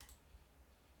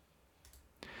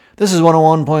This is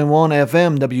 101.1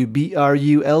 FM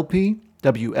WBRU-LP,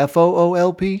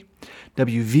 WFOO-LP,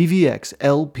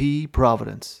 WVVX-LP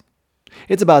Providence.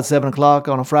 It's about 7 o'clock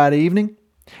on a Friday evening,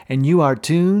 and you are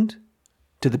tuned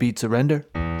to the Beat Surrender.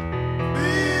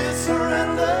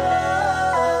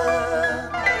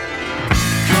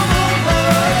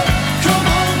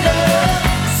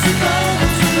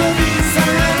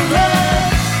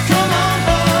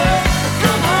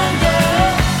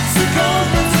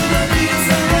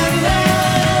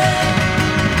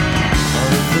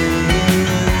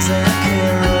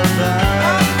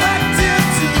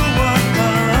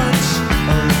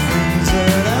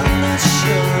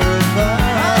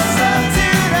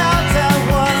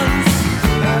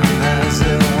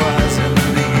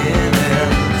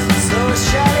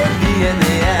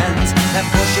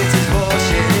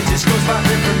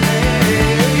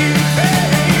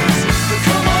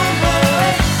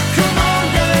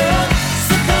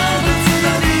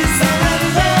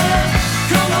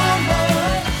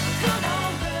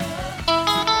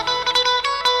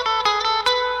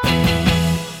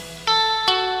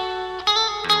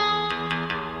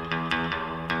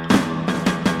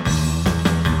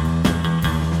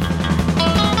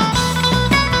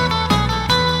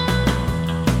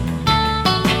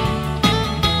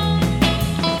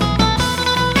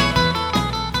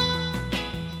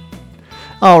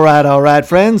 All right,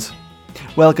 friends.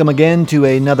 Welcome again to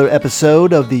another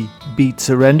episode of the Beat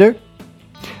Surrender.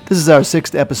 This is our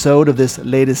 6th episode of this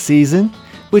latest season,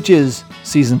 which is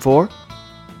Season 4.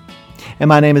 And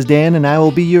my name is Dan, and I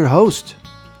will be your host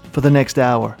for the next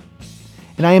hour.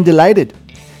 And I am delighted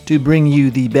to bring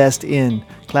you the best in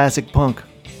classic punk,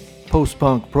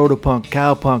 post-punk, proto-punk,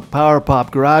 cowpunk, power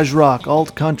pop, garage rock,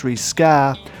 alt-country,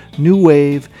 ska, new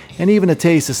wave, and even a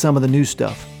taste of some of the new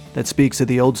stuff that speaks of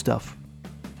the old stuff.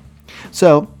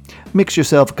 So, mix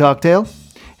yourself a cocktail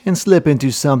and slip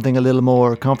into something a little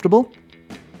more comfortable.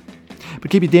 But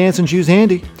keep your dancing shoes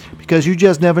handy, because you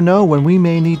just never know when we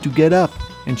may need to get up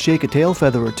and shake a tail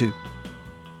feather or two.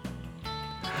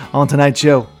 On tonight's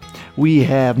show, we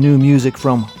have new music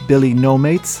from Billy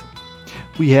Nomates.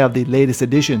 We have the latest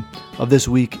edition of This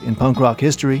Week in Punk Rock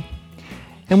History.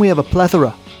 And we have a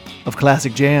plethora of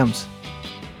classic jams,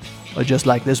 just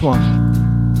like this one.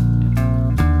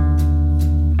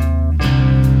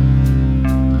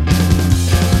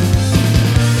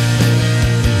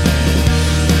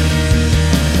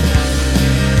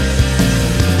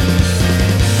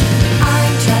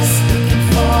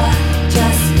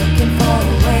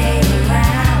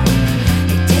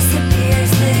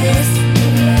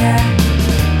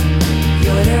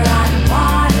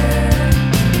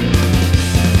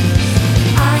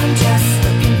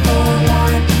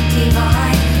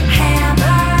 Divine hand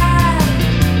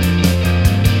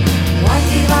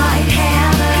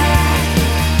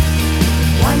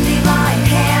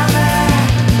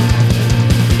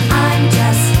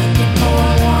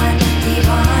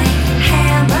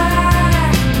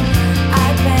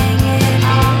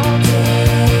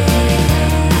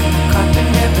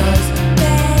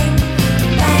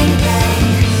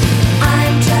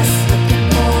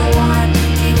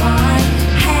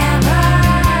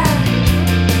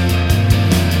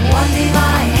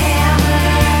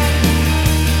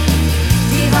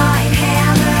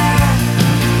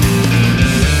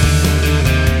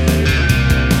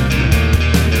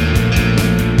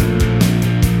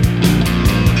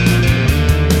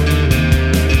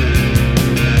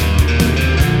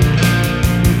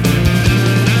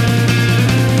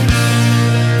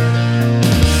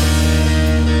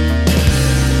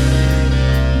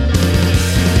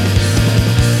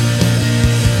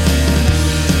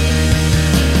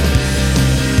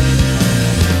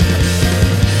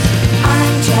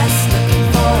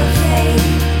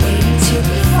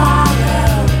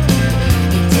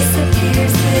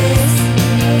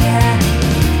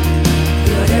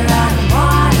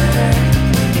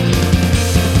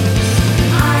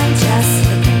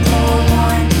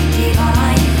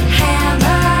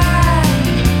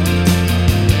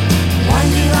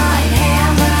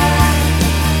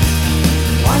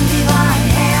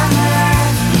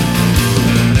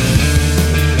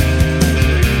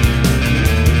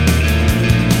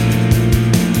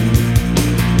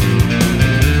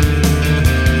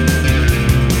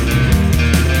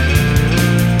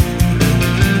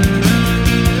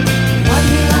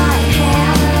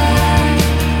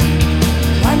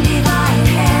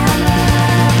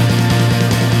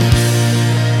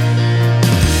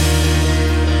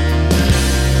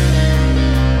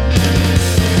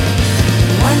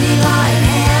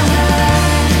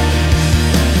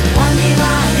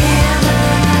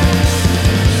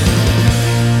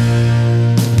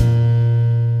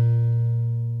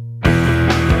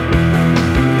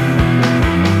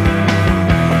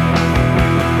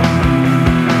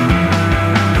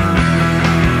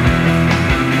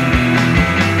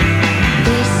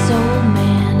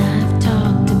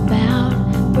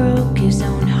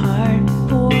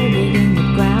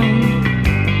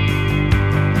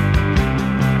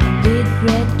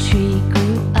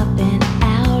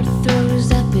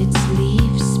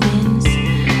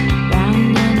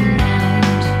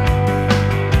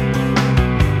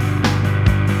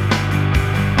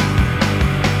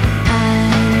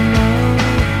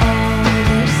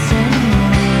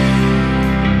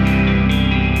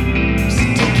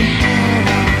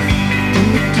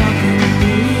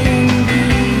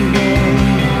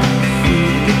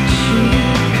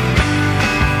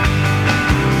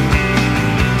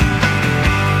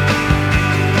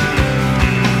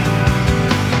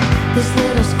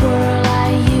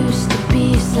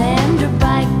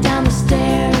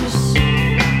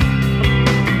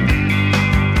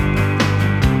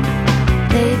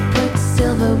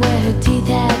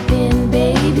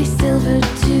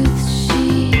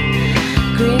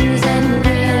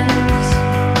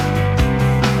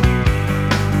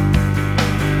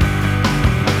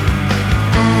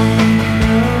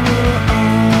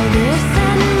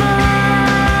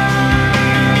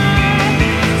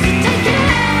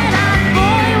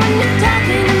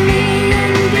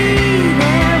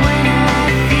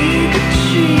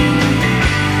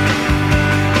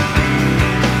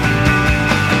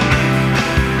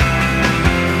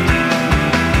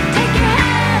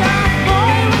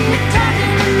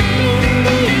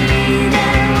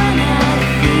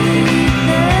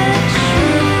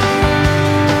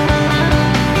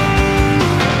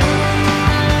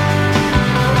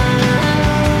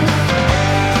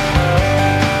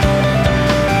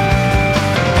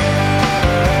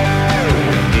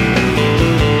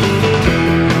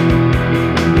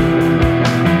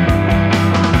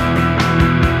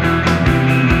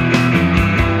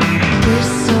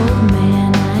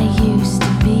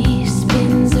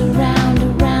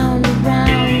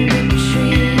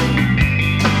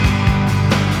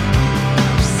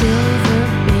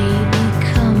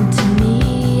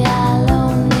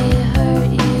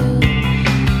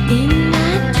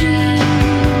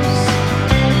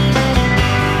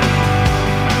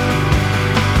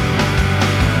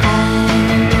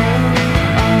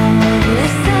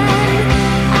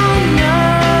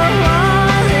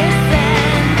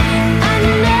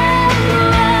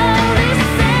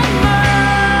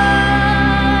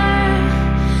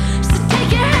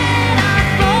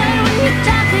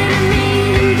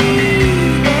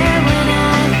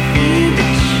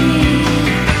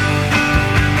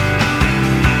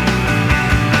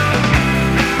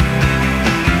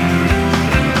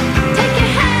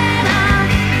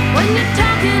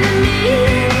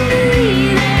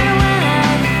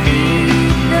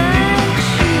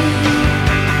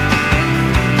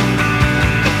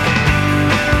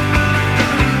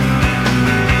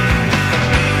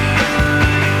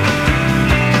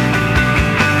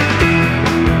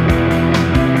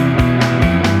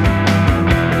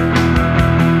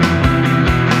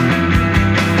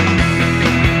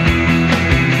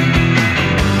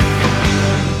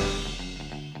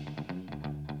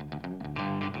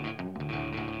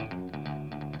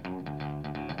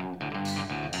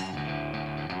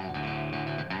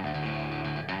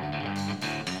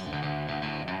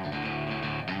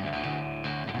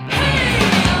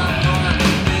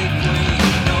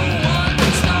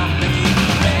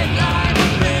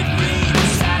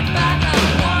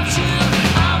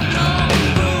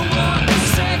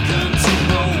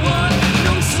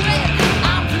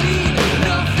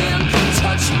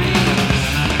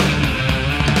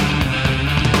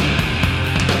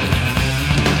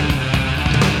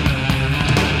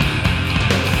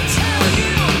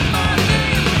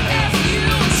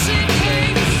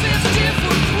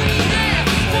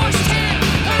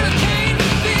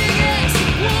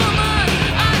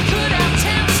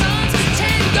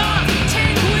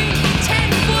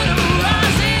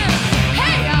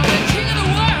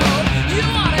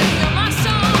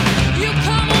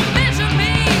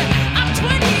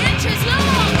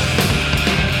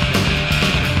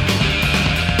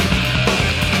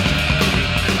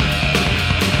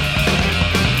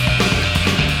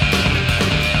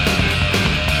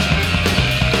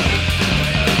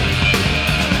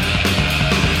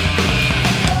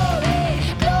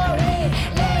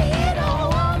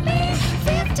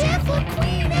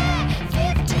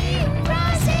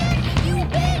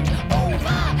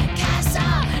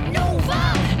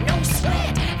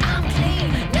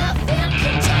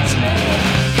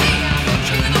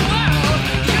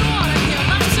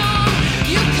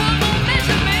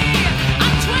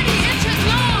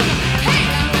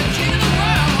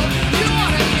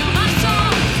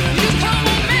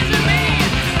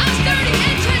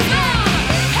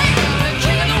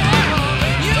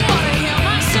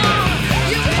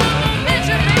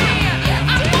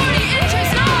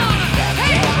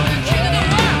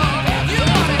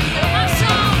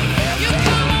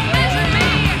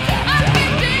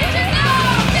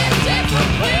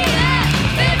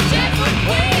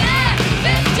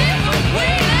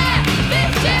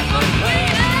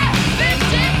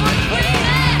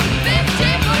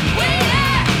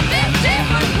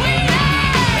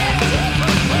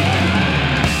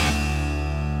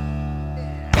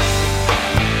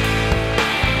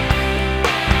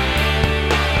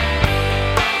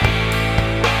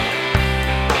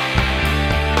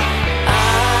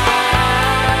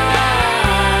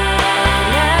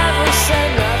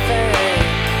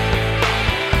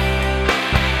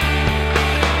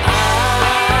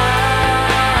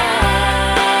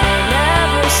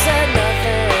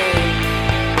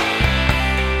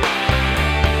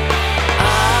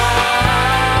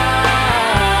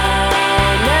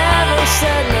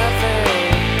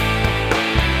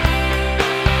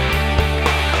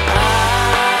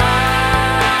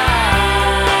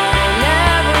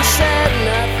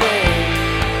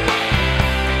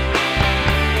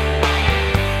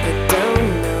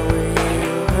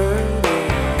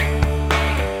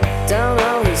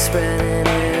spreading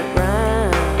it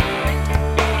round.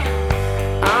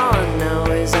 All I know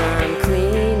is I'm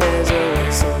clean as a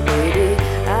whistle, baby.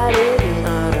 I didn't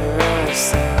utter a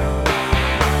sound.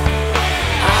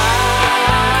 I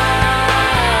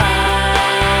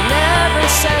never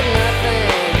said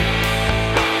nothing.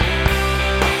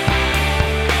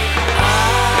 I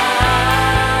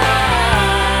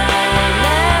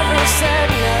never said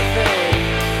nothing.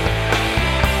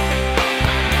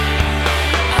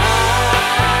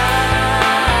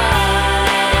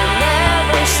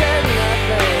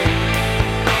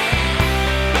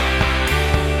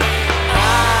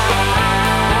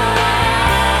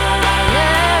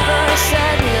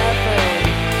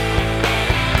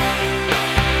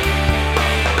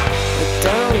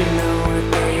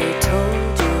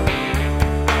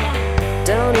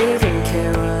 Don't even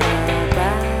care what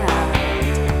about.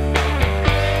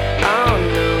 All I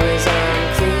know is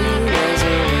I'm clean as a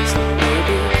whistle,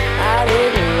 baby. I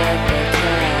didn't let the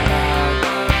cat out.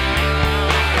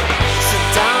 So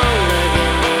don't look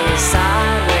at me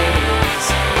sideways.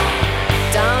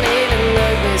 Don't even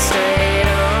look me straight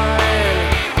on.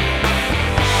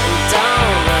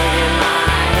 Don't look at my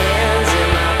hands in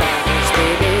my pockets,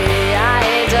 baby. I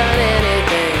ain't done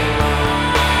anything wrong.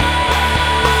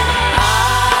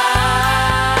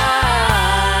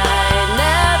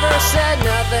 Said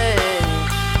nothing.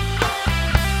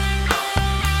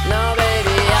 No,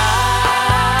 baby, I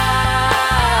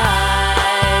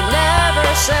never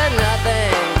said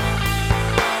nothing.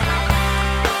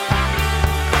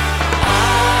 I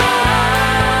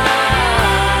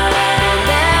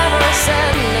never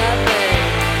said nothing.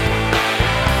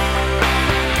 I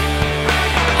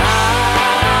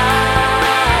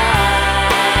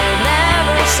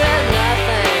never said nothing.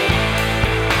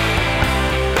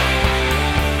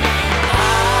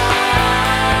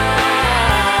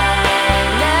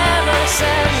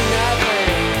 Said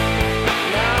nothing,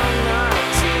 no, not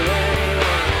to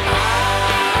anyone.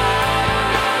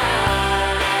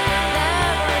 I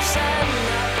never said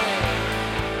nothing.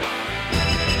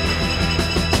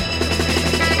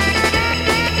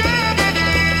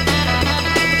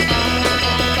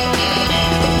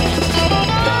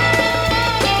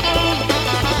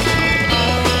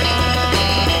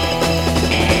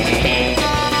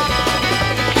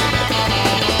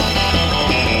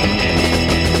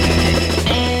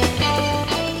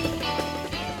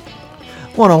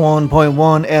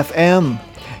 101.1 FM.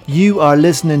 You are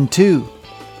listening to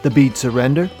The Beat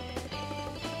Surrender.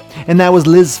 And that was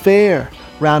Liz Phair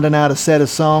rounding out a set of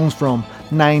songs from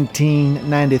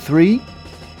 1993.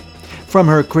 From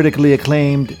her critically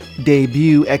acclaimed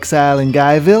debut Exile in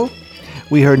Guyville,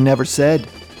 we heard Never Said.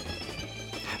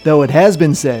 Though it has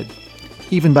been said,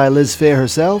 even by Liz Phair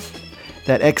herself,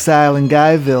 that Exile in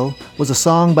Guyville was a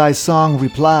song-by-song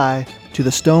reply to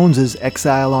the Stones'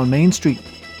 Exile on Main Street.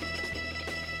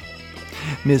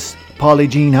 Miss Polly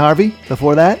Jean Harvey,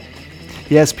 before that?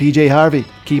 Yes, PJ Harvey,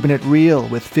 keeping it real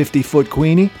with 50-Foot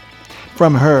Queenie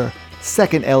from her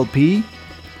second LP,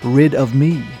 Rid of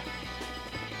Me.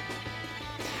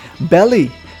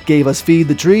 Belly gave us Feed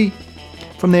the Tree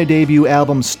from their debut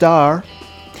album Star.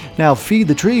 Now, Feed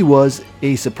the Tree was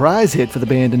a surprise hit for the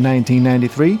band in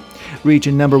 1993,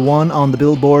 reaching number 1 on the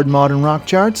Billboard Modern Rock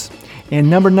charts and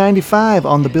number 95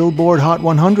 on the Billboard Hot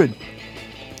 100.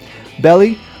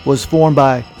 Belly was formed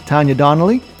by Tanya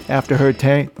Donnelly after her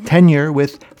tenure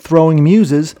with Throwing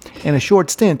Muses and a short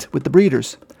stint with the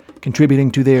Breeders, contributing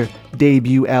to their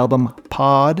debut album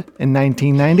Pod in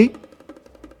 1990.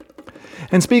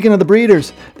 And speaking of the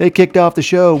Breeders, they kicked off the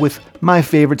show with my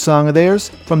favorite song of theirs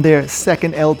from their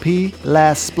second LP,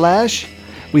 Last Splash.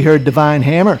 We heard Divine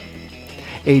Hammer,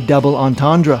 a double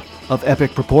entendre of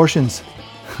epic proportions.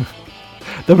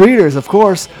 The Breeders, of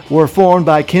course, were formed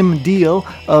by Kim Deal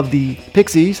of the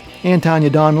Pixies and Tanya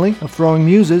Donnelly of Throwing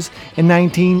Muses in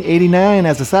 1989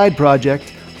 as a side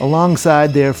project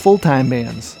alongside their full-time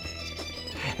bands.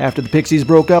 After the Pixies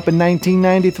broke up in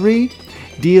 1993,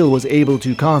 Deal was able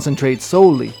to concentrate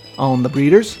solely on the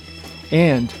Breeders,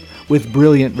 and with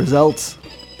brilliant results.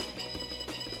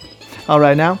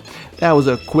 Alright now, that was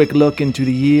a quick look into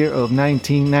the year of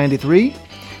 1993,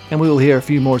 and we will hear a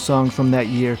few more songs from that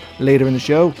year later in the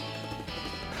show.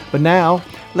 But now,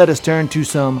 let us turn to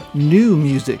some new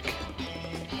music.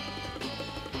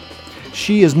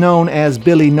 She is known as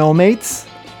Billy Nomates,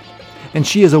 and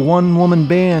she is a one-woman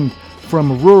band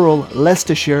from rural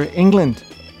Leicestershire, England.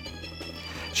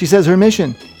 She says her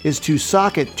mission is to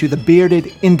sock it to the bearded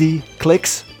indie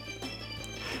cliques,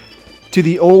 to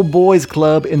the old boys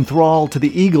club enthralled to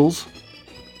the Eagles,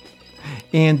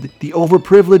 and the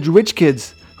overprivileged rich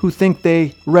kids who think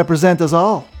they represent us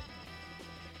all.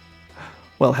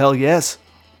 Well, hell yes.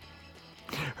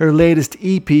 Her latest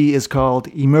EP is called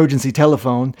Emergency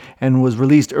Telephone and was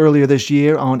released earlier this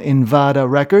year on Invada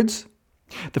Records.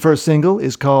 The first single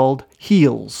is called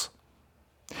Heels.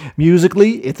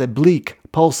 Musically, it's a bleak,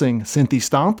 pulsing synthy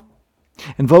stomp.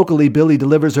 And vocally, Billy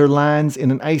delivers her lines in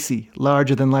an icy,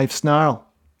 larger-than-life snarl.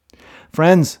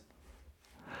 Friends,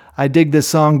 I dig this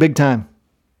song big time.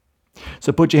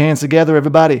 So put your hands together,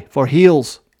 everybody, for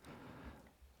Heels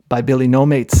by Billy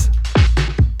Nomates.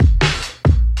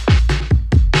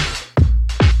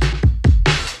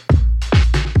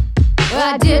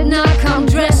 I did not come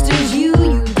dressed as you,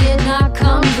 you did not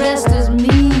come dressed as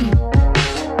me.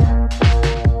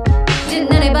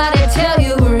 Didn't anybody tell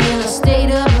you we're in a state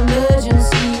of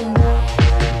emergency?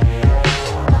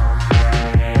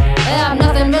 I have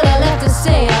nothing really left to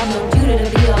say, I've no duty to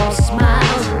be all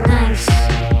smiles and nice.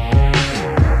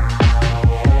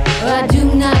 I do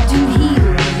not do heels.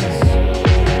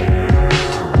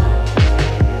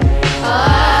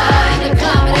 The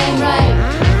climate ain't right.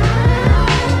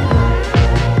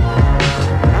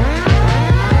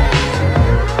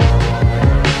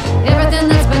 Everything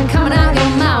that's been coming out your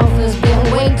mouth has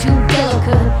been way too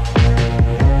delicate.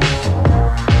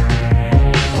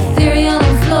 Ethereal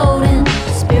and floating,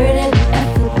 spirited and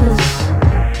effortless.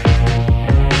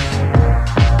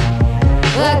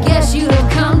 Well, I guess you'd have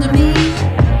come to me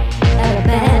at a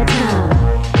bad time.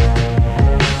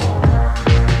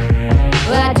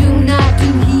 Well, I do not do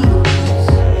heels.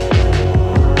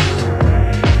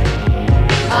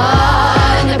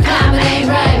 And the climate ain't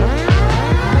right.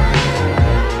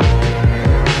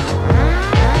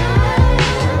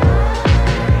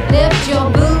 Lift your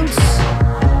boots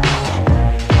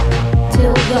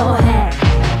till your hat.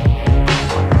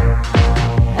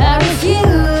 I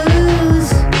refuse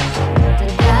to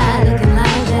die looking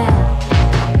like that.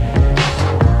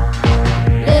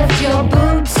 Lift your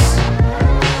boots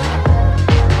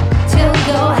till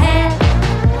your hat.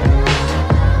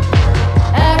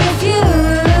 I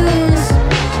refuse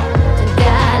to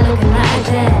die looking like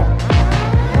that.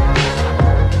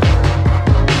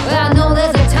 Well, I know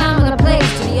there's a time and a place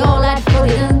to be all that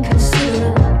fully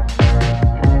inconsiderate.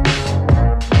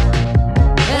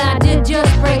 And I did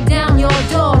just break down your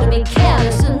door to be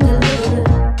careless and deliberate.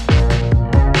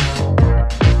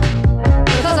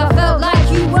 Because I felt like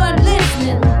you weren't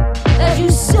listening as you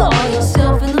saw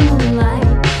yourself in the moonlight.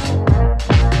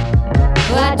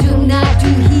 Well, I do not do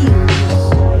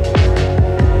heels.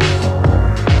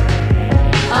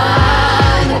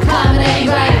 And the climate ain't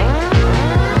right.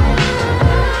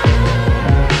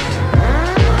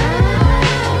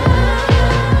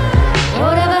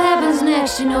 Whatever happens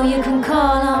next, you know you can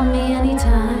call on me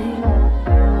anytime.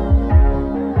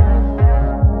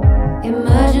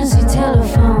 Emergency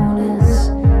telephone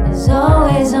is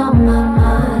always on my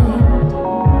mind.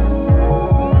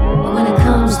 But when it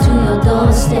comes to your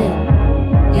doorstep,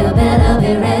 you better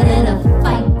be ready to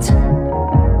fight.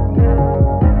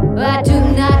 I do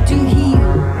not do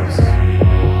heels.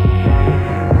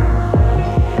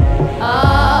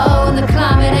 Oh, and the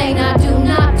climate ain't, I do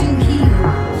not do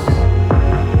heels.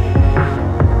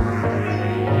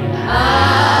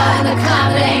 And the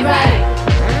climate ain't right.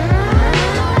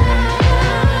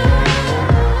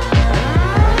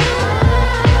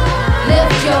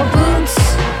 Lift your boots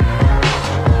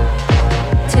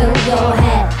till your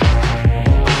hat.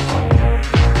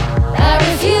 I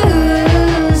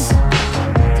refuse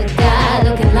to die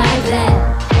looking like that.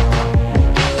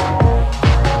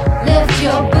 Lift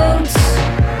your boots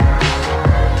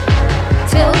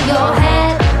till your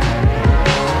hat.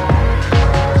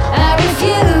 I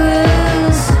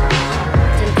refuse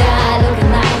to die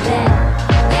looking like that.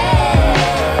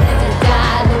 To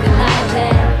die looking like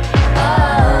that.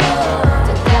 Oh,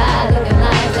 to die looking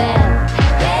like that.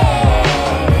 To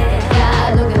die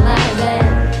looking like that.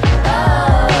 Oh,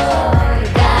 to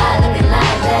die looking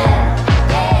like that.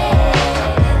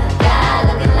 To die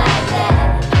looking like that.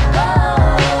 Oh,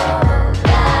 to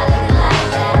die looking like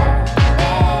that.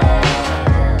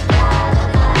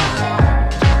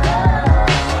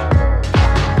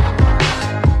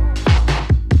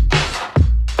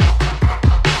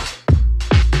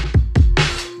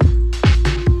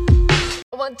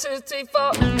 1, 2, 3,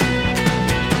 4.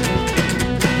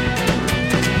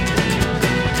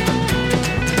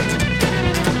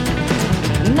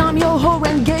 Nam yo ho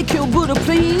renge kyo Buddha,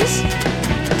 please.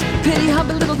 Pity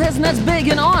humble little peasant that's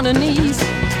begging on her knees.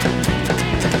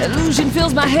 Illusion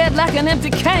fills my head like an empty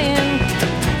can.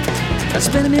 I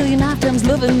spent 1,000,000 lifetimes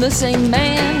loving the same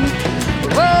man.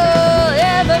 Whoa,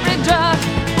 every drop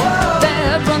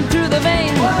that run through the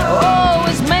vein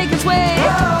always make its way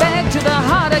back to the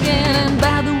heart again. And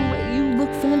by the way, you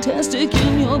look fantastic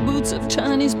in your boots of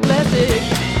Chinese plastic.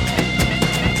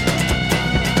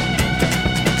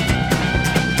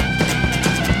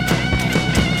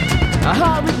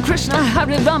 Hare Krishna,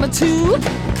 Hare Rama too.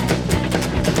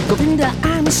 Govinda,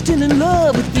 I'm still in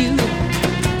love with you.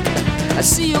 I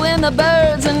see you in the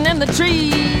birds and in the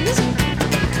trees.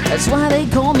 That's why they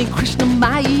call me Krishna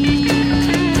Mai.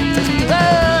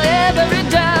 Oh, every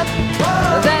drop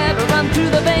that run through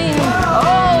the vein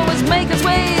always make its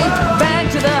way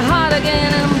back to the heart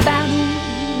again. And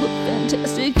battle, look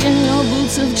fantastic in your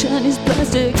boots of Chinese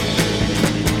plastic.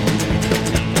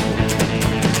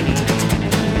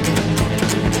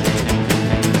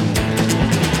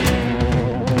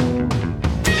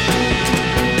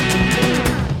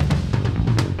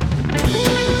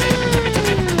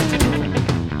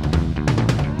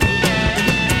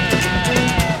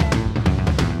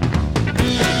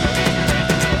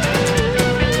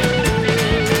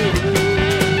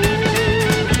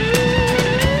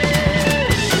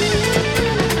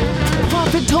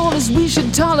 We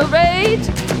should tolerate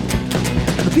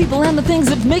the people and the things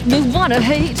that make me want to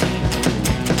hate.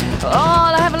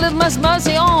 Oh, have a little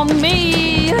mercy on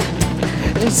me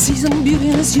and see some beauty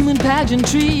in this human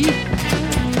pageantry.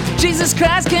 Jesus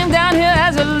Christ came down here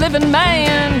as a living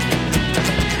man.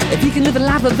 If he can live a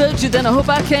life of virtue, then I hope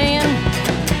I can.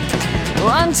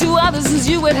 Unto others as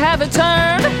you would have it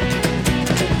turned.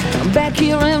 I'm back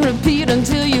here and repeat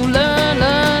until you learn.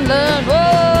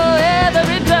 Whoa,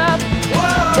 every drop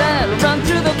that'll run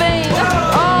through the vein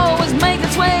always make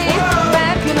its way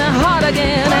back in the heart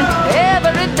again. And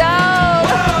every dog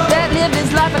that lived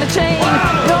his life in a chain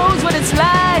knows what it's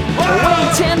like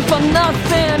waiting for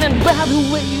nothing. And by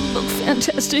the way, you look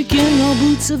fantastic in your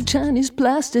boots of Chinese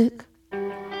plastic.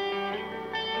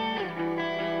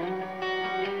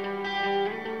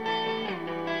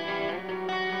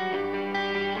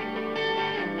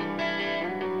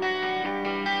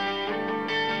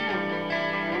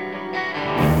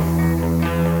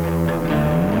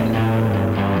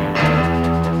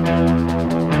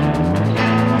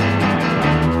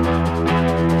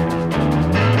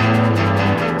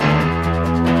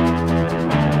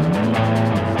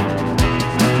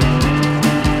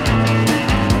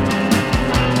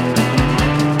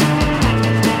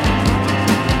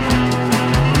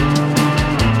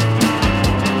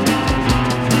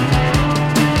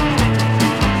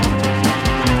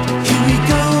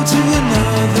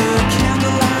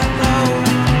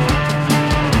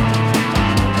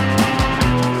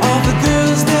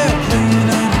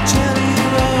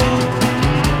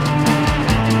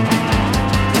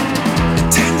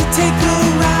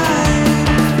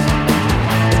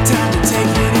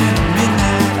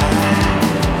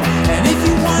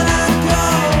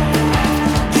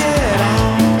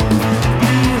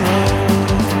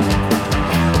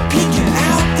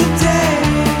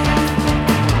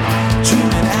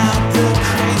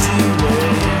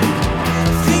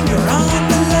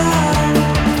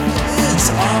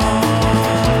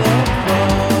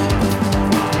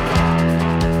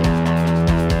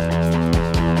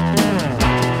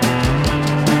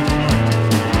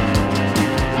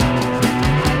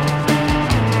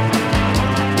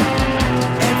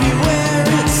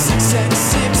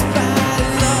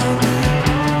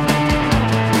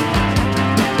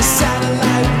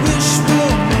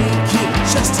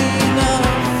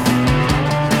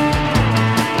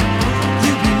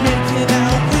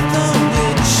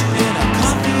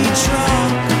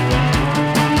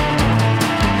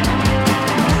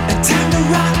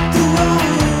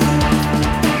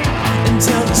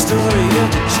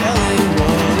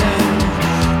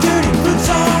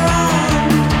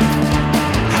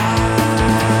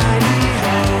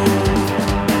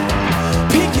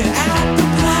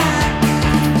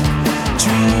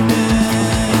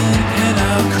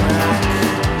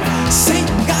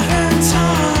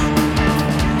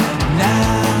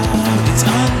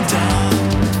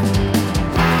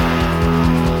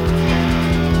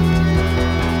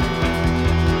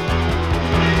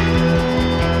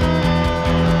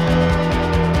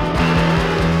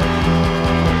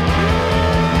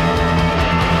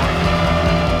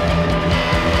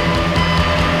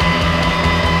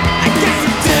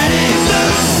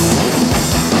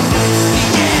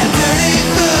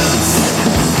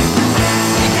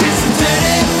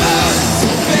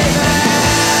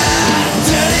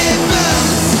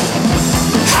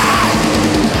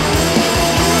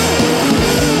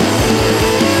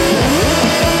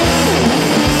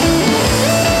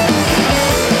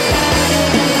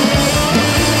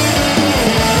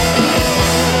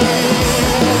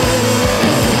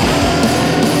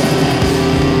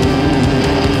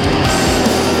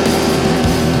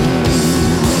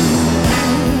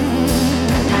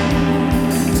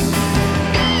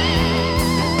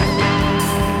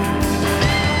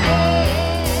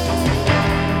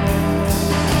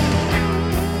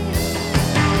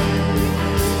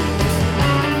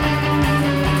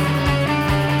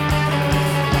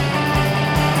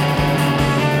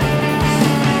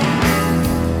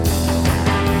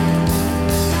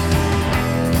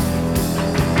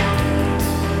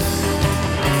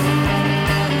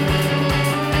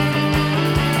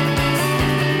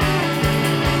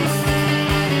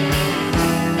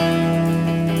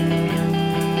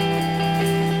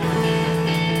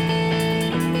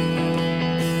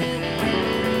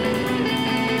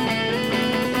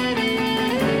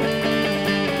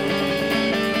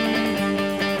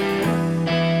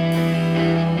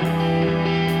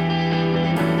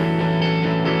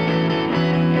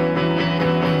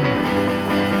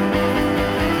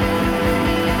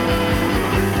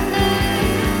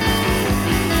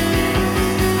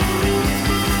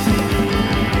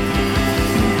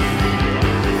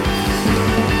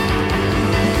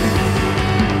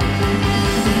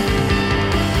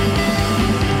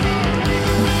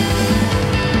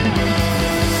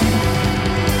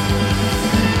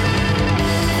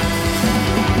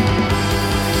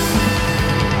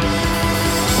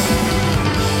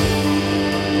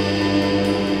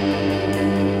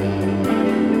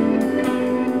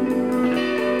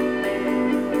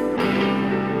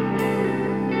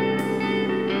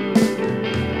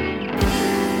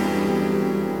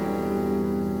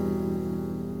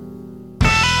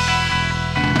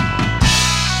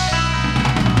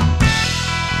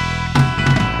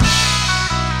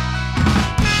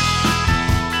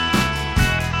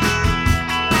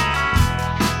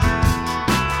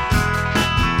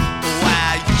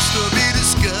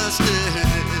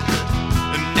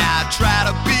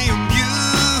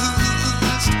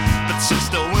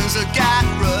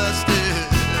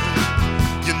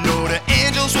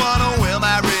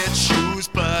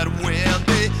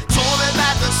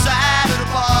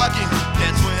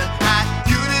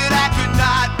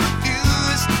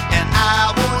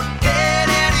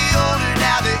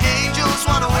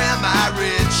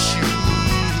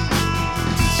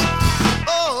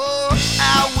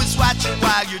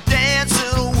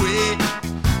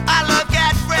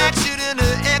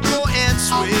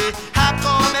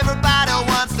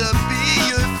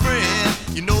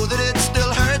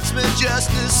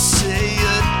 just to say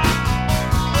it.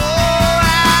 Oh,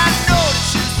 I know that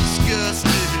she's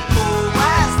disgusted. Oh,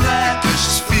 why's that? Because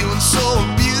she's feeling so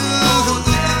abused.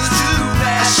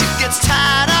 She gets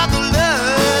tired of the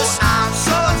lust. I'm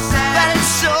so sad that it's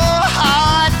so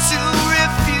hard to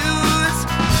refuse.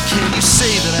 Can you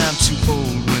say that I'm too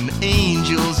old when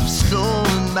angels have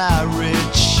stolen my red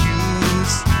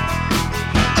shoes?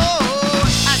 Oh,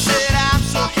 I said I'm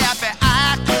so happy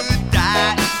I could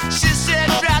die. She said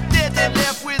drop dead and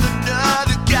left with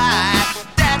another guy.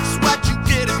 That's what you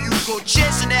get if you go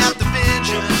chasing after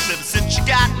vengeance. Ever since you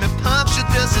got me punctured,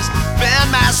 this has been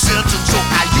my sentence. So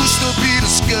I used to be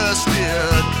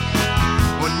disgusted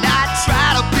when I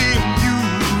try to be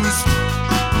amused.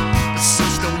 But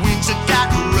since the wings have got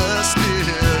rusted,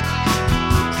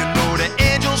 you know the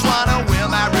angels wanna wear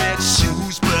my red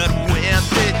shoes. But when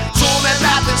they told me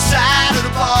about the side of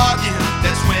the bargain,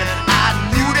 that's when I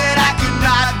knew that I could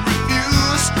not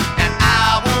refuse. And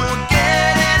I won't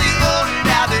get any older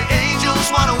now. The angels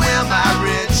wanna wear my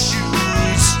red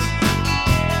shoes.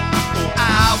 Oh,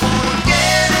 I won't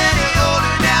get any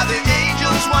older now. The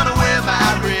angels wanna wear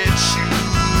my red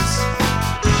shoes.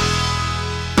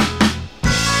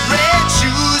 Red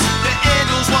shoes, the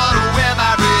angels wanna wear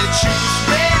my red shoes.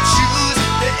 Red shoes,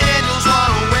 the angels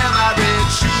wanna wear my red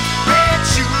shoes. Red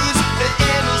shoes, the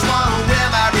angels wanna wear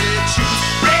my red shoes.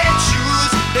 Red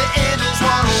shoes, the angels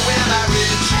wanna wear my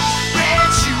red shoes. Red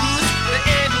shoes, the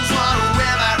angels wanna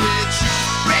wear my red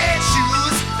shoes. Red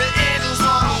shoes, the angels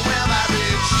wanna wear my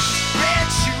red shoes. Red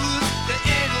shoes, the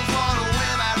angels wanna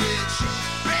wear my red shoes.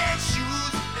 Red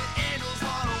shoes, the angels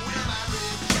wanna wear my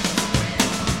red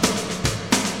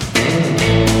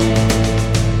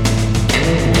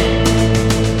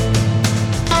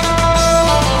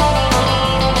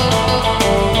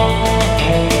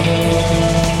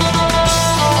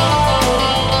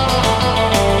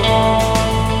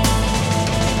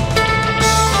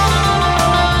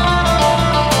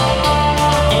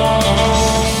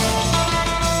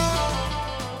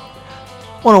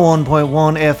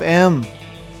 .1 FM,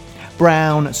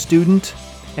 Brown Student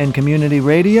and Community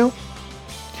Radio.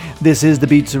 This is The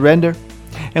Beat Surrender,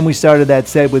 and we started that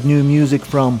set with new music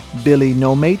from Billy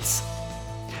Nomates.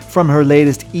 From her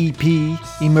latest EP,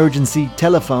 Emergency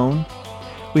Telephone,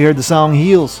 we heard the song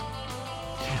Heels,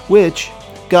 which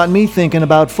got me thinking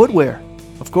about footwear,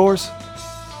 of course.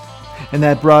 And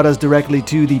that brought us directly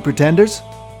to The Pretenders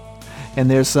and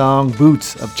their song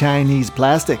Boots of Chinese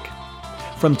Plastic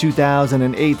from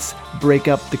 2008's Break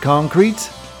Up the Concrete.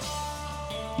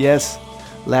 Yes,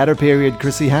 latter period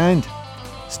Chrissy Hind,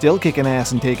 still kicking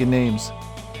ass and taking names.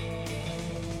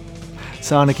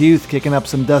 Sonic Youth kicking up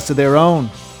some dust of their own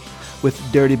with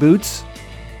Dirty Boots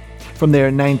from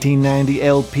their 1990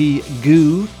 LP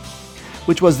Goo,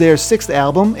 which was their 6th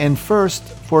album and first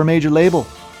for a major label,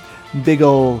 big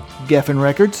ol' Geffen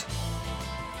Records.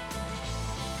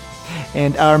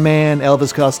 And our man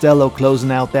Elvis Costello closing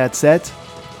out that set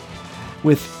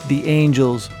with The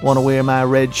Angels Wanna Wear My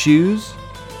Red Shoes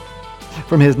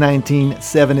from his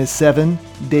 1977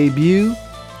 debut,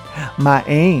 My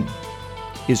Aim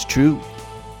Is True.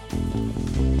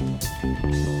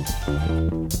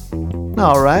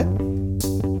 Alright,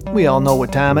 we all know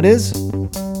what time it is.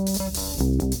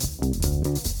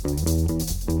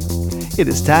 It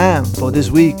is time for This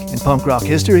Week in Punk Rock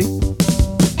History.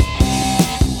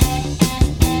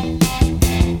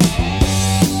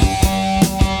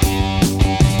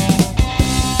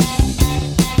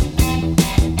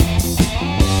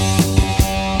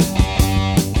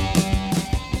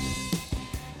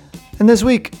 And this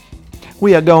week,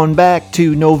 we are going back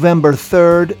to November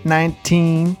 3rd,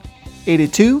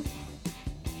 1982.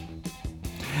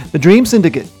 The Dream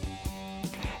Syndicate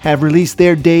have released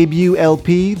their debut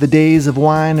LP, The Days of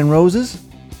Wine and Roses,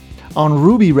 on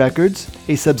Ruby Records,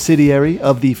 a subsidiary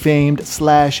of the famed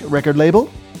Slash record label.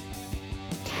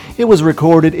 It was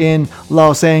recorded in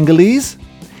Los Angeles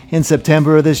in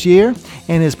September of this year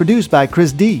and is produced by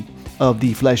Chris D of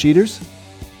the Flesh Eaters.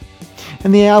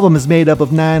 And the album is made up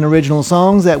of 9 original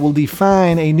songs that will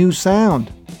define a new sound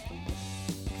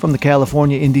from the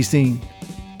California indie scene.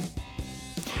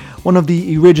 One of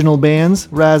the original bands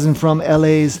rising from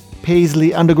LA's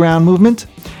Paisley underground movement,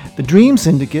 the Dream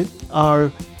Syndicate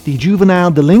are the juvenile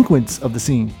delinquents of the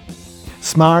scene.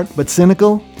 Smart but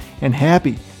cynical and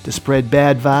happy to spread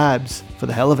bad vibes for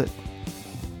the hell of it.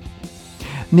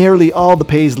 Nearly all the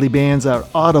Paisley bands are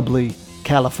audibly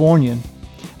Californian,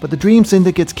 but the Dream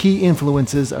Syndicate's key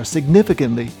influences are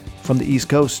significantly from the East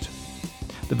Coast.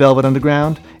 The Velvet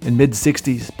Underground and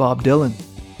mid-60s Bob Dylan.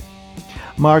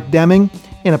 Mark Deming,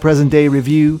 in a present-day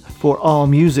review for All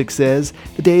Music, says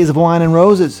The Days of Wine and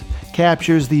Roses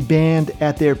captures the band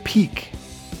at their peak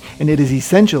and it is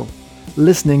essential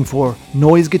listening for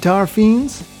noise guitar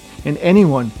fiends and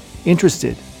anyone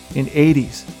interested in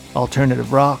 80s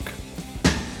alternative rock.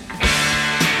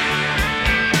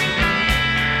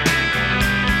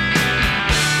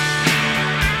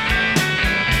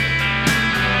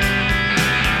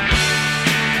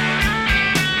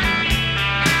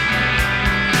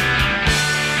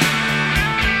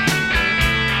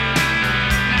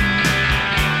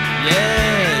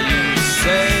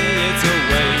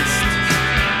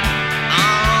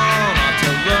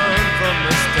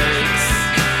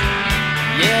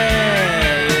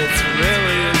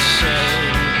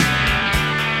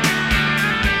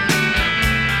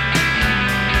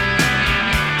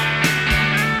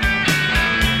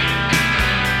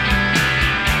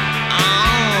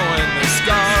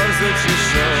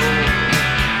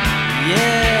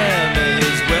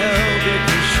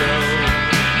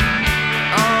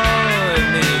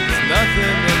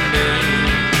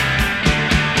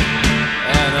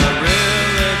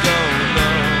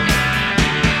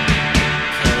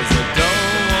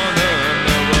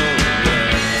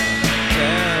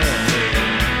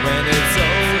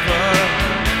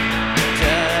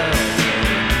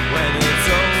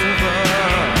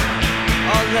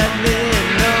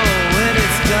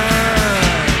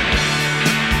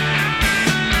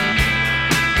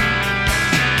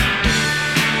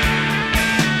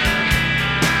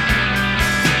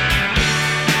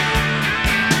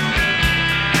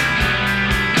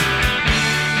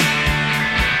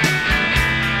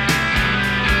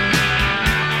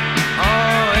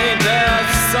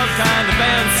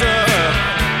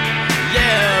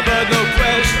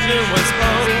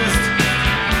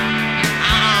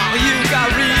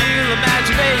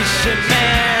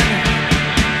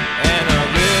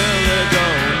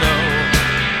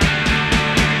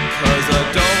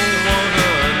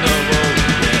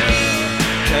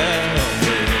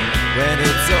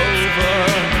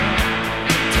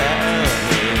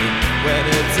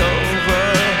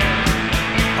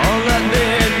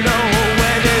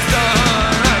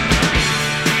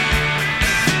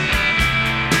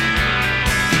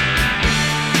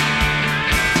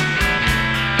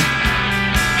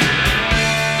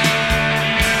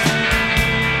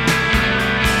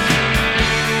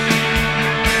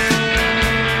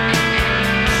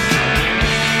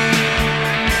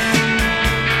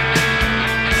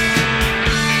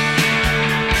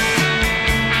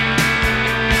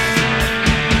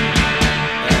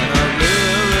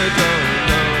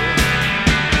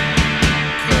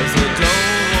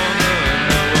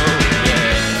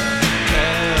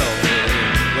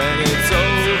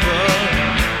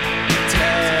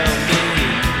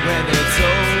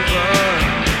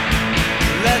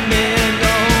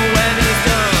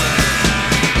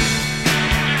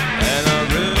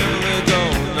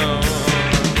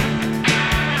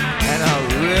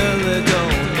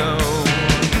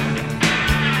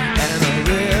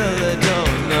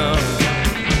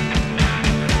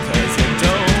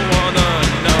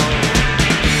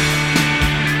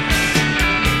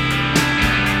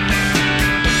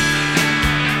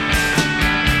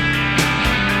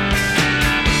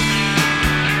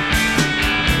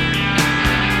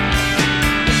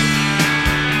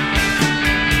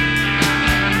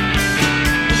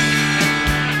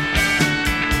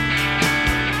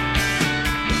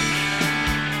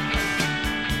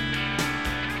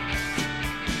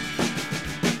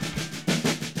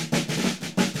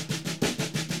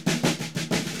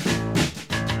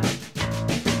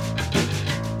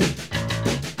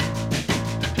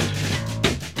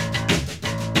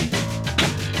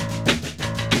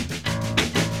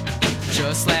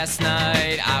 Just last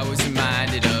night I was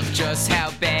reminded of just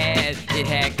how bad it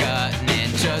had gotten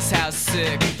and just how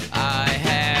sick I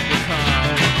had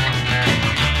become.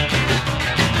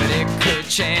 But it could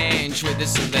change with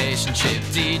this relationship.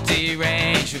 DD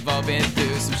range, we've all been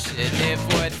through some shit. If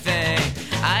what thing,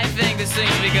 I think this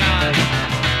thing's begun.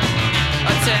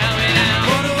 Oh, tell me now,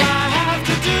 what do I have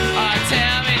to do? Oh,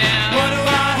 tell me now, what do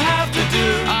I have to do?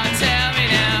 Oh, tell me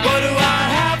now, what do I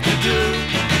have to do?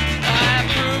 I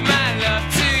prove my love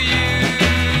to you.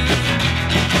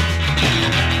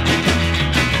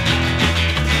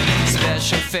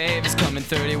 Special favors come in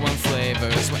 31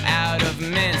 flavors. We're out of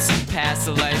mints, past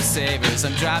the lifesavers.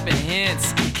 I'm dropping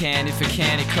hints, candy for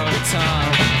candy coated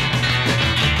tongue.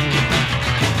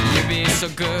 You're being so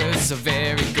good, so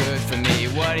very good for me.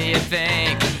 What do you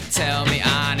think? Tell me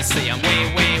honestly. I'm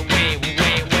waiting for you to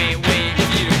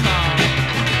come.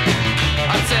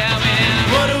 Oh, tell me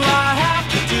now, what do I have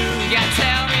to do? Yeah,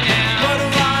 tell me now, what do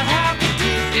I have to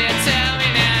do? Yeah, tell me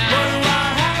now, what do I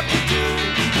have to do?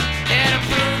 Yeah, to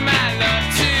prove my love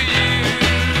to you.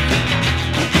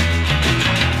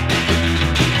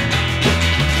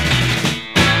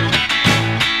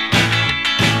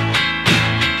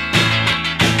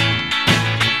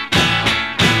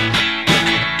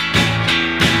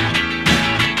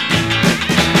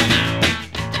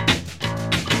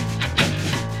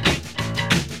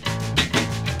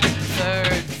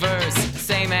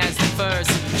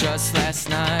 Just last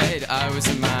night I was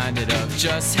reminded of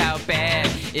just how bad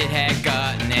it had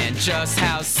gotten and just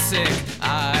how sick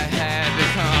I had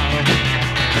become.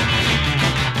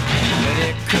 But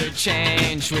it could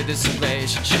change with this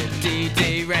relationship.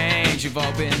 DD range, you've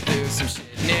all been through some shit.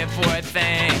 Near for a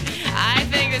thing, I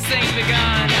think this thing's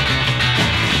begun.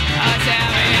 Oh, tell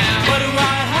me now. What do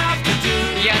I have to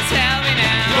do? Yeah, tell me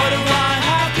now. What do I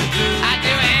have to do? I'd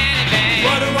do anything.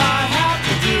 What do I have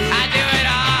to do? I'd do it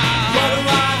all. What do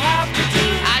I have to do?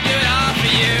 I'd do it all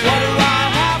for you. What do I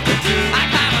have to do? I'd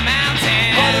climb a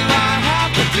mountain. What do I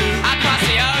have to do? I'd cross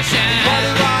the ocean. What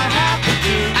do I have to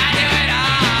do? I'd do it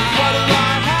all. What do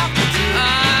I have to do?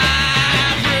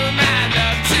 I'd prove my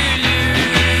love to you.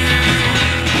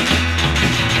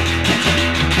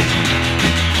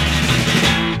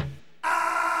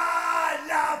 I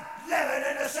love living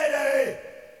in the city.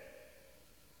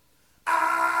 I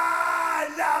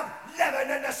love living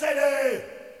in the city.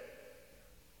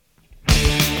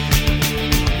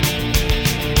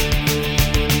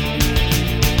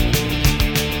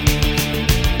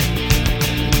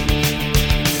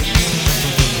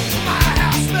 My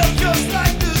house smells just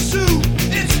like the zoo.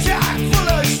 It's chock full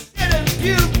of shit and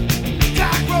puke.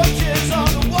 Cockroaches on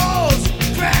the walls,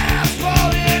 crabs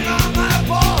crawling on my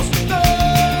balls.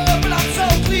 But I'm so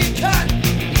clean cut,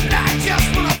 and I just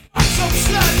wanna fuck some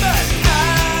slut. But I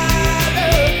love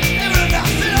living in the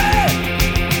city.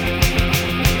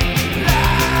 I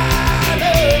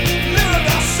love living in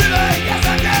the city, yes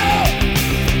I do.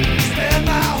 Spend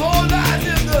my whole life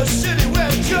in the city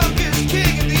where junk is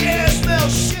king and the air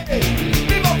smells shitty.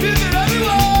 People puking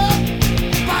everywhere.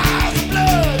 Piles of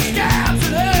blood, scabs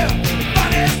and hair.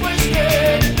 Bodies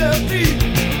wasted in the feet.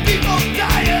 People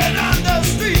dying on the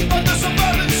street, but the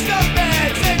suburban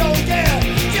scumbags, they don't care.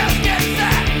 Just get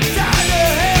fat, tired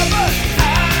of hair. But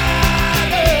I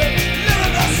love living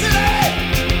in the city.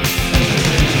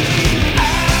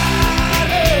 I love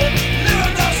living in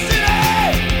the city.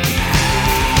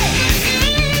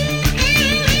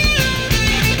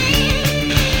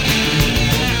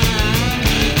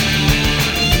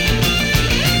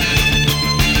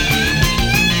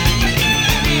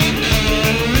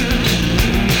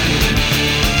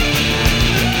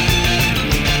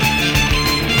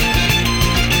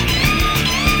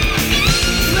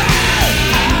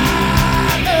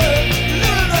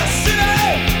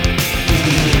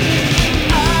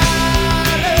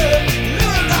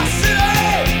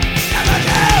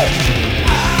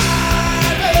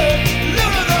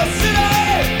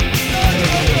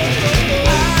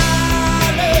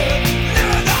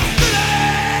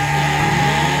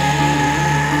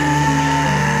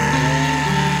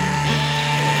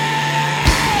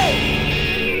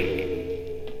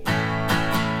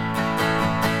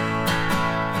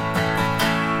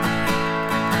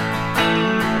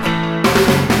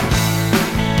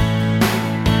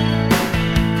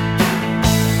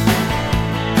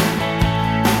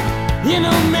 You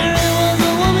know, Mary was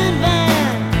a woman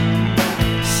fan.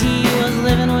 She was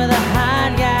living with a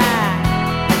hot guy.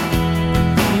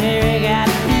 Mary got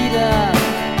beat up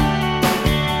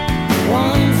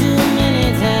one too many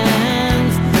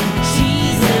times.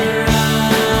 She's a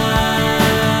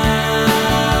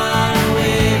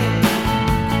runaway.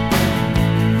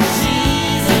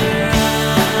 She's a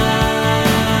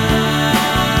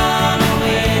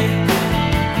runaway.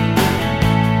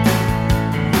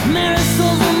 Mary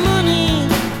stole some money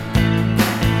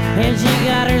and she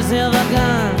got herself a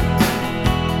gun.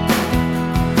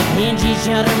 And she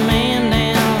shut her man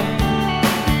down.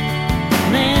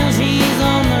 Now she's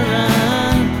on the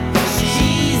run.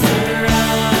 She's a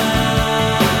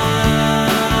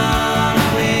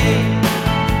runaway.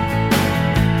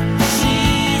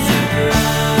 She's a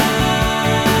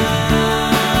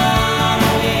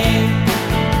runaway.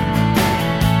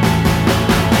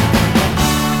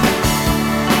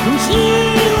 And she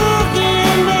ain't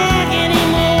looking back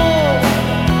anymore.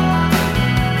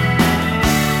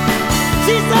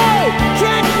 She said,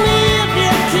 catch me if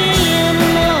you can,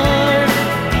 Lord.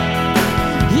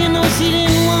 You know she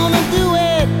didn't want to do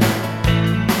it,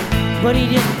 but he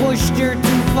just pushed her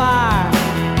too far.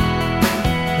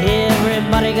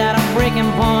 Everybody got a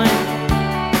breaking point.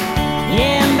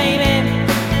 Yeah, baby,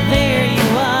 there you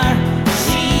are.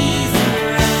 She's a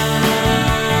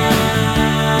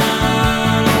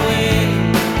runaway.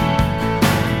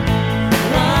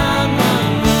 Run,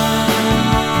 run,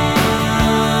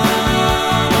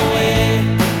 run away.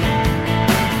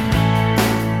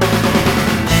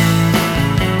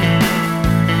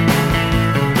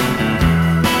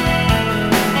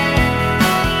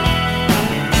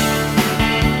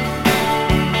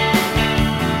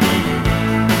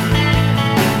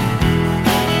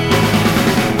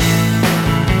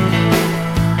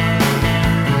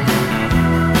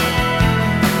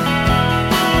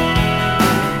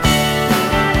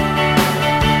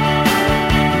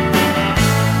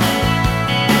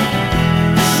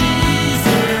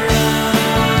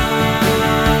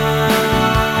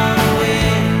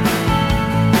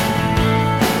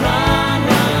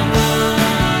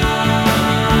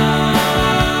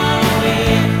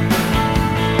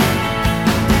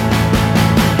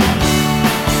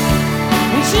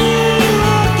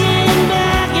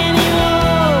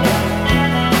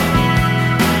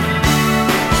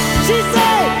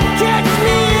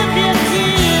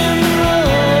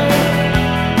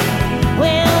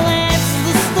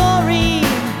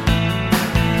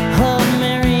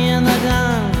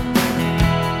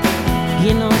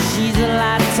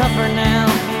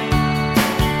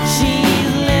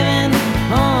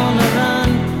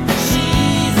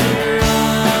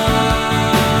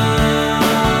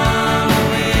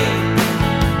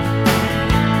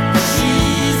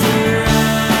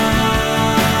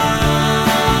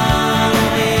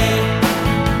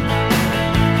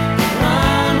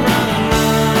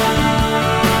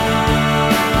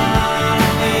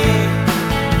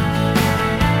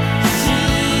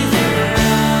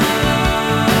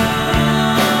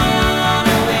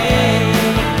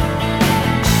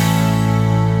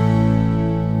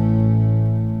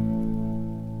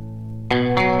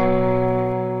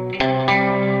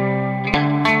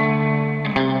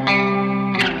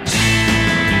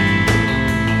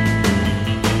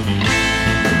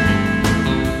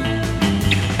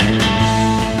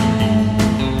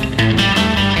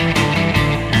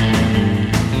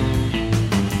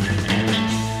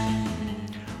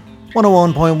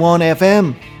 101.1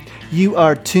 FM. You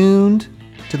are tuned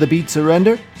to the Beat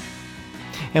Surrender.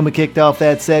 And we kicked off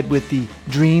that set with the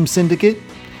Dream Syndicate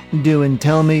doing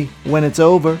Tell Me When It's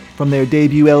Over from their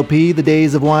debut LP, The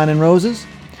Days of Wine and Roses,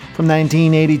 from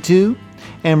 1982,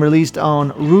 and released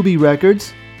on Ruby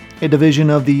Records, a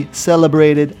division of the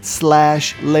celebrated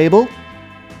Slash label.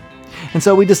 And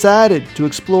so we decided to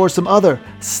explore some other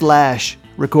Slash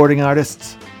recording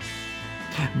artists,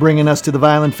 bringing us to the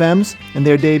Violent Femmes and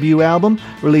their debut album,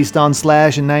 released on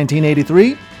Slash in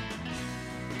 1983.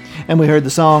 And we heard the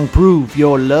song Prove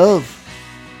Your Love.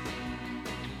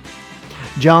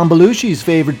 John Belushi's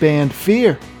favorite band,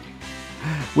 Fear,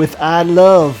 with I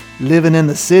Love Living in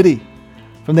the City,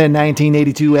 from their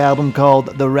 1982 album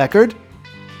called The Record.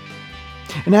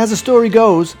 And as the story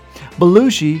goes,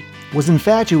 Belushi was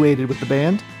infatuated with the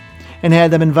band and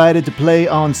had them invited to play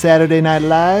on Saturday Night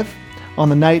Live on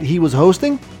the night he was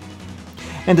hosting.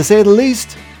 And to say the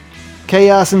least,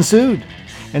 chaos ensued.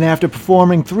 And after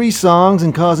performing 3 songs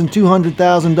and causing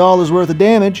 $200,000 worth of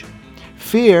damage,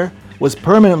 Fear was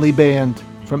permanently banned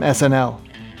from SNL.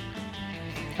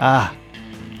 Ah,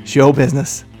 show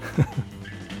business.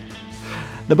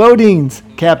 The Bodines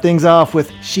capped things off with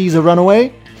She's a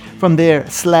Runaway from their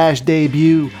Slash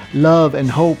debut, Love and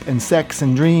Hope and Sex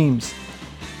and Dreams,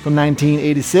 from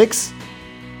 1986.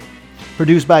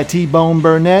 Produced by T-Bone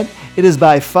Burnett, it is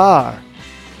by far,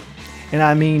 and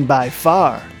I mean by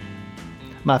far,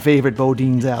 my favorite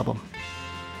Bodines album.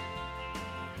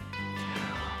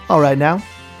 Alright now,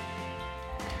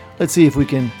 let's see if we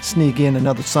can sneak in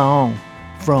another song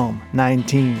from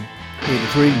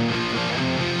 1983.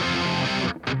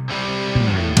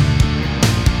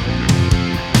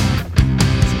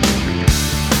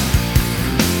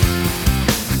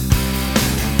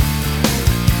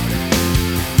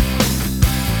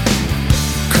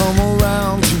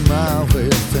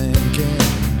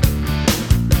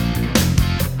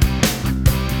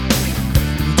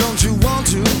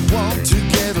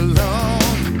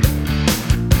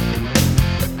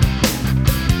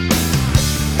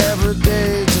 Every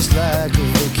day just like a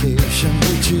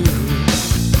vacation.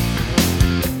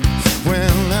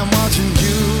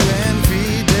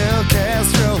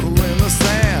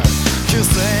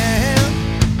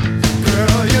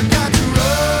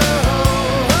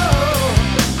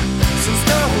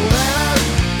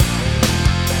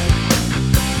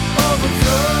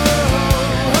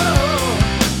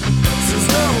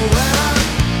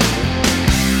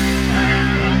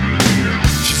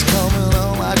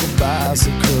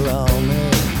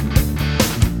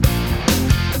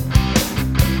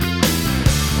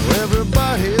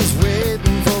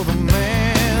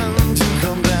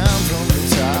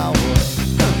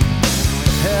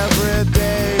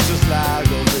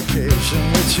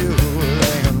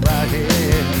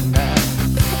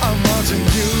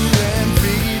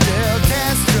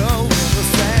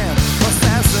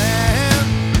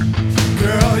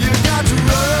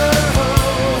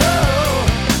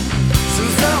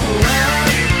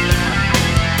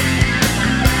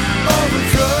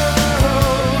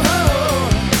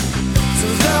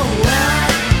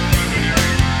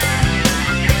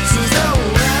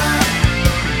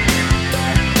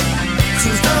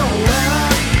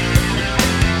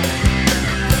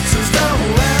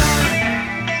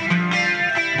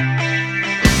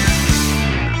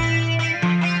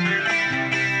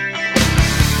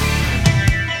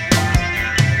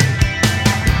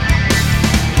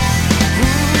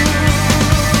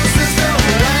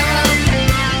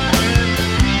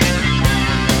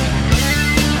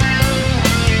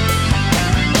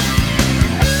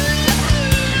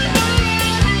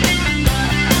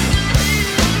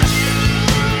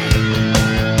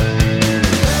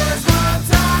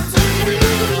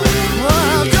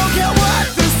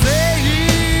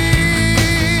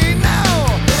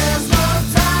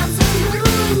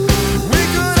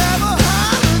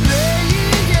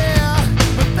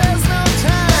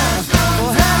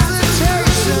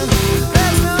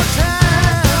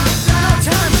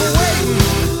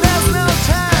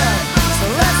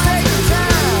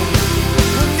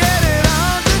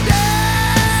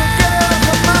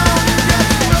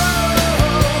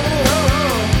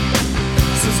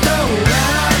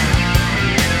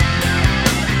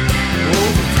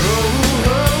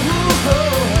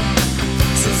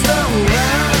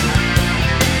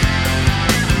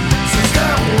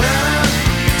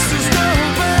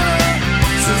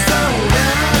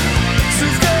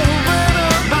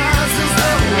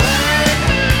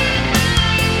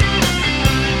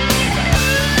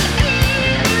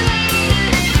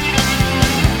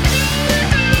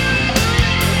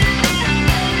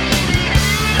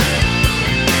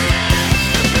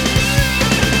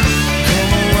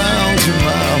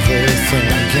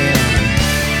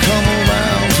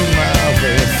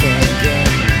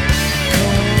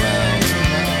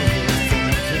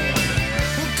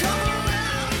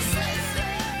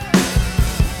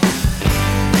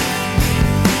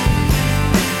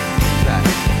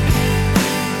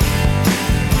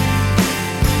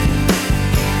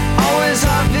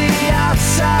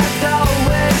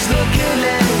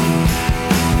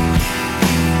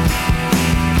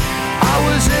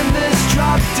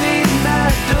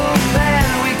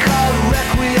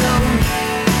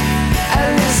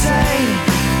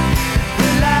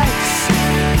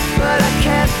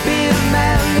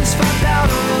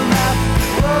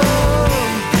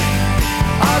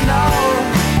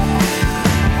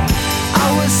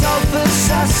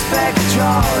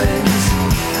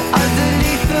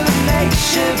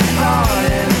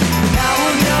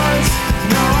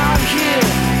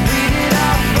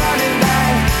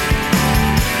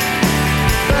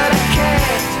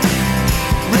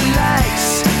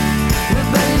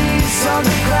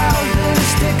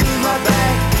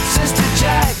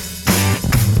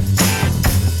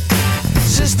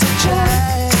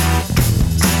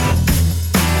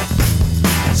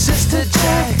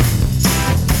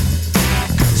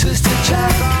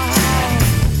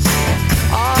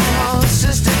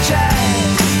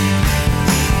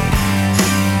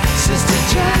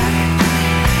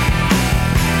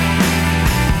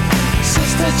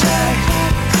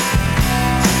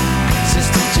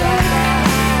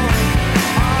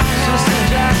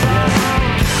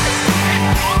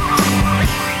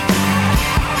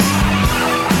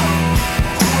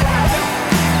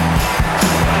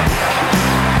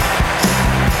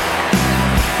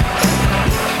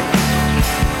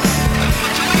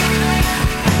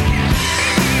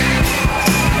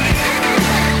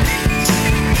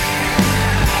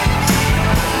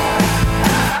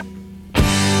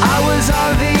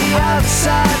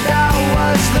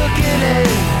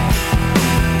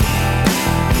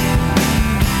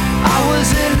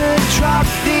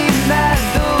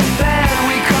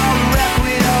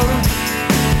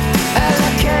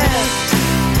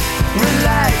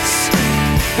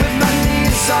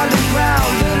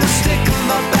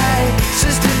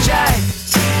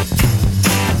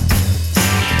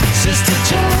 Sister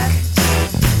Jack,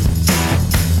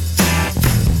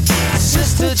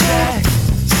 Sister Jack,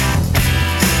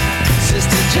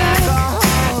 Sister Jack,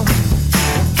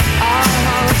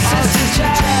 Sister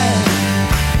Jack,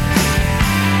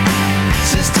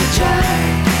 Sister Jack,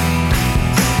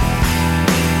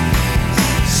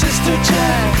 Sister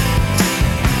Jack,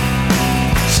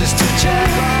 Sister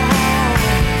Jack.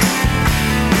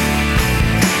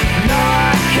 No,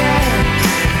 I can't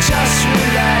just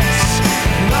relax,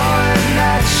 knowing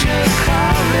that you're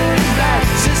coming back,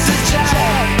 Sister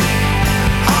Jack.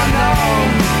 Oh no.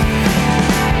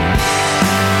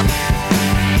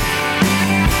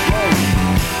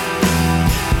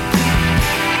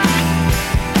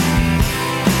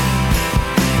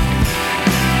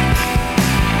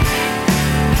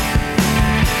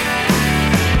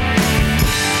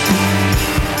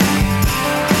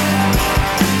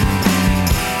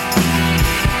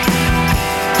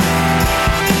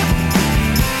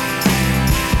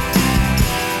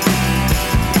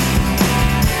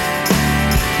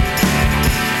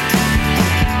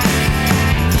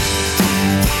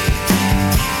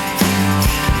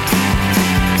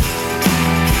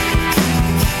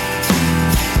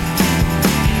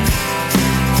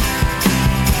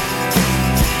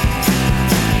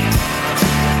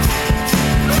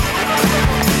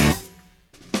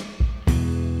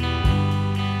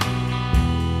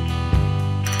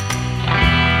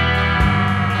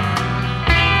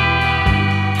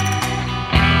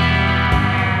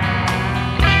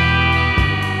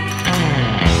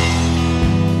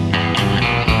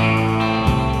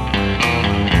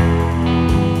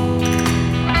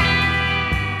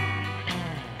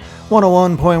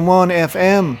 .1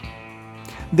 FM.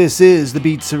 This is The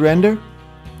Beat Surrender,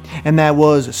 and that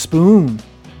was Spoon,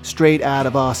 straight out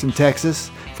of Austin,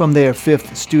 Texas, from their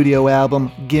 5th studio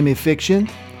album, Gimme Fiction,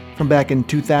 from back in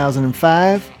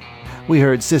 2005. We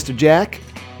heard Sister Jack.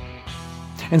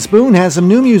 And Spoon has some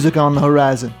new music on the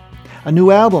horizon. A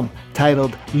new album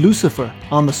titled Lucifer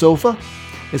on the Sofa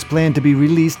is planned to be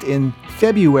released in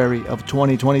February of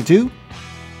 2022.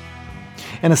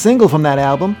 And a single from that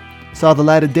album saw the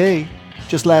light of day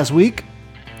just last week,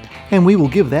 and we will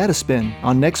give that a spin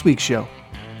on next week's show.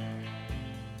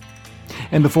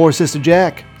 And before Sister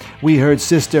Jack, we heard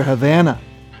Sister Havana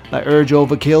by Urge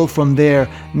Overkill from their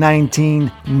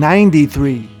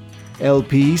 1993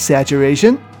 LP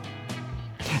Saturation.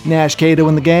 Nash Cato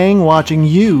and the gang, Watching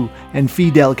You, and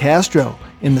Fidel Castro,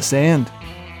 In the Sand.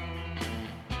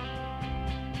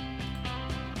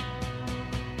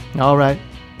 All right.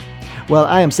 Well,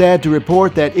 I am sad to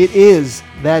report that it is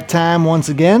that time once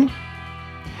again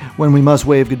when we must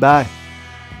wave goodbye.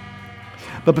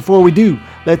 But before we do,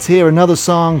 let's hear another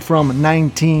song from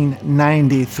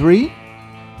 1993.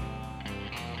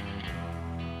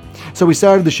 So we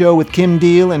started the show with Kim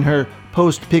Deal and her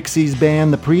post-Pixies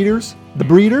band, The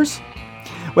Breeders.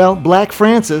 Well, Black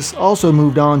Francis also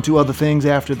moved on to other things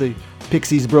after the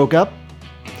Pixies broke up.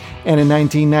 And in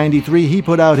 1993, he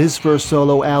put out his first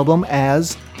solo album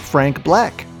as Frank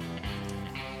Black.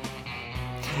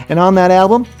 And on that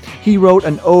album, he wrote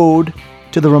an ode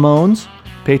to the Ramones,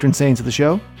 patron saints of the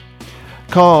show,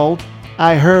 called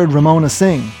I Heard Ramona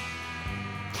Sing,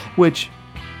 which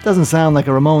doesn't sound like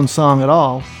a Ramones song at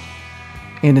all,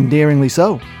 and endearingly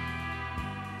so.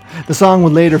 The song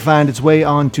would later find its way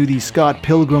onto the Scott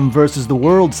Pilgrim vs. the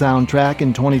World soundtrack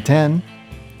in 2010,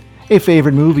 a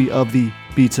favorite movie of the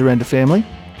Beat Surrender family.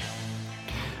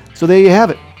 So there you have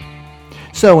it.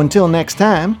 So until next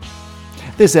time,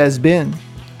 this has been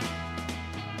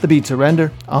The Beat Surrender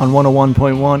on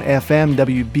 101.1 FM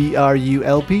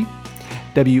WBRU-LP,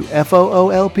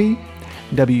 WFOO-LP,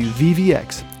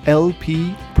 WVVX,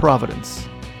 LP Providence.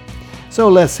 So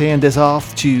let's hand this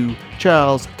off to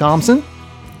Charles Thompson,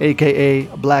 a.k.a.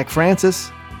 Black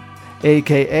Francis,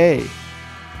 a.k.a.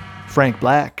 Frank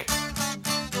Black.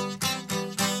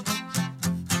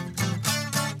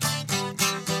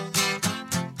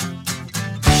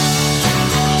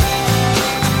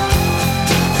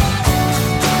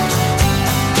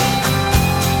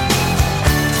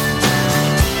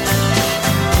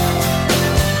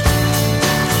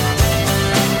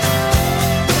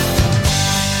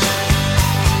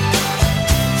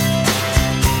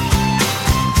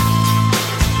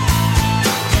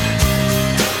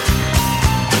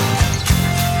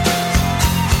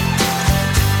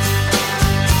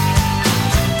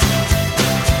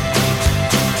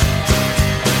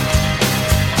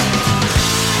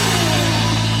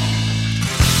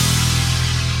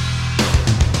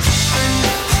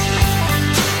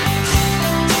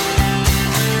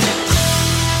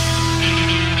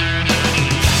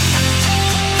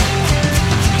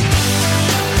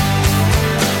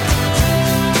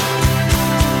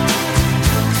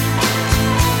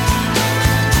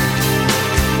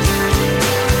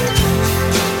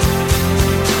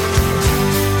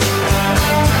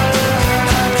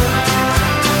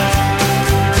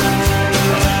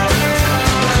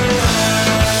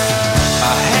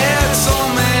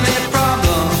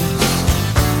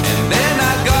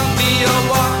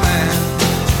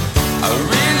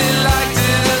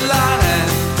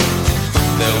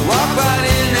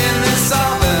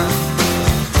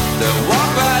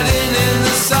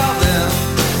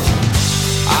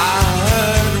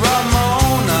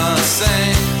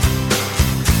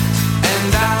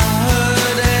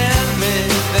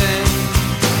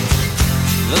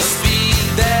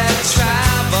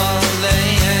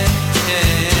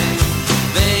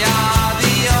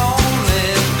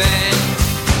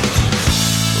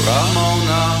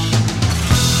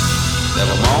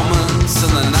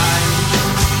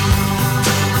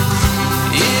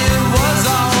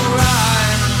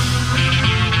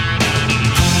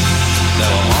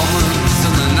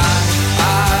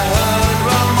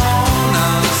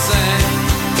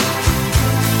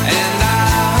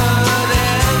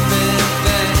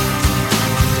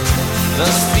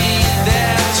 must be there.